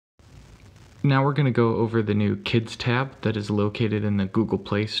Now we're going to go over the new Kids tab that is located in the Google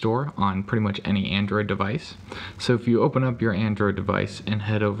Play Store on pretty much any Android device. So if you open up your Android device and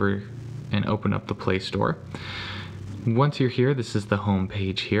head over and open up the Play Store, once you're here, this is the home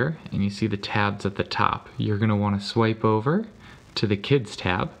page here, and you see the tabs at the top. You're going to want to swipe over to the Kids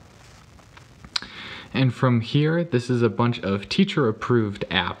tab. And from here, this is a bunch of teacher-approved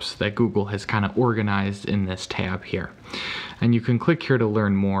apps that Google has kind of organized in this tab here. And you can click here to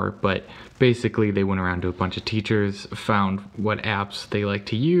learn more, but basically they went around to a bunch of teachers, found what apps they like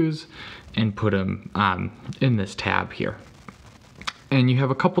to use, and put them in this tab here. And you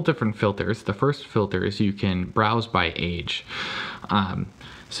have a couple different filters. The first filter is you can browse by age.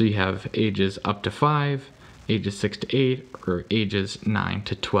 So you have ages up to 5, ages 6 to 8, or ages 9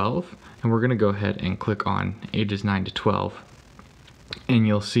 to 12. And we're going to go ahead and click on ages 9 to 12. And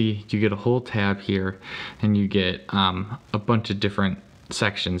you'll see you get a whole tab here, and you get a bunch of different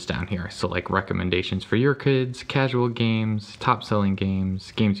sections down here. So like recommendations for your kids, casual games, top selling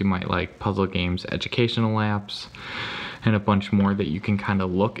games, games you might like, puzzle games, educational apps, and a bunch more that you can kind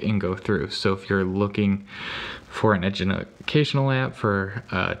of look and go through. So if you're looking for an educational app for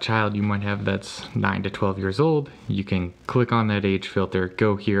a child you might have that's 9 to 12 years old, you can click on that age filter,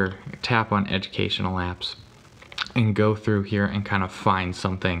 go here, tap on educational apps, and go through here and kind of find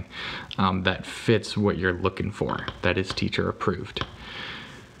something that fits what you're looking for, that is teacher approved.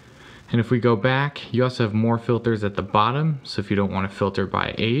 And if we go back, you also have more filters at the bottom. So if you don't want to filter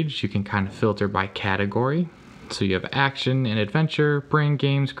by age, you can kind of filter by category. So you have action and adventure, brain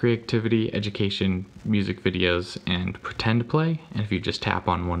games, creativity, education, music videos, and pretend play. And if you just tap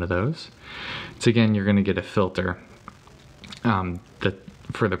on one of those, so again, you're going to get a filter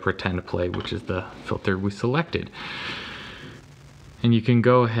for the pretend play, which is the filter we selected. And you can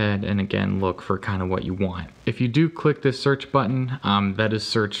go ahead and again look for kind of what you want. If you do click this search button, that is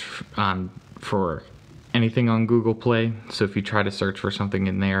search for anything on Google Play. So if you try to search for something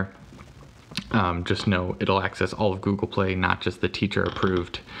in there, just know it'll access all of Google Play, not just the teacher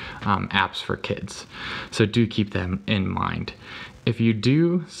approved apps for kids. So do keep them in mind. If you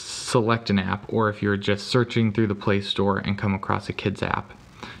do select an app, or if you're just searching through the Play Store and come across a kids app,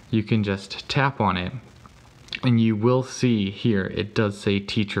 you can just tap on it, and you will see here it does say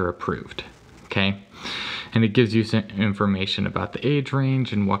teacher approved. Okay, and it gives you some information about the age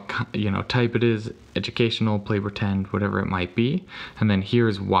range and what type it is, educational, play pretend, whatever it might be. And then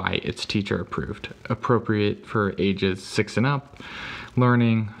here's why it's teacher approved: appropriate for ages 6 and up,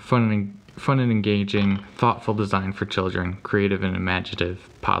 learning, fun and engaging, thoughtful design for children, creative and imaginative,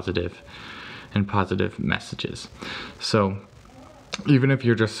 positive messages. So even if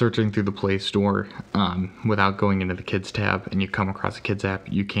you're just searching through the Play Store without going into the Kids tab and you come across a Kids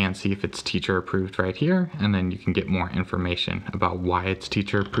app, you can see if it's teacher approved right here, and then you can get more information about why it's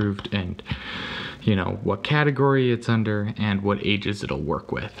teacher approved and what category it's under and what ages it'll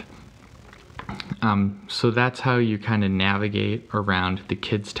work with. So that's how you kind of navigate around the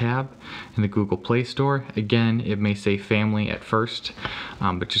Kids tab in the Google Play Store. Again, it may say family at first,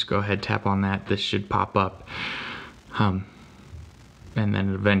 but just go ahead, tap on that. This should pop up. And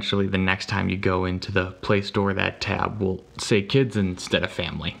then eventually the next time you go into the Play Store, that tab will say kids instead of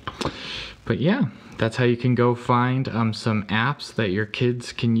family. But yeah, that's how you can go find some apps that your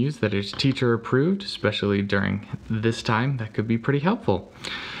kids can use that is teacher approved, especially during this time. That could be pretty helpful.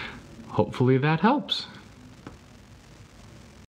 Hopefully that helps.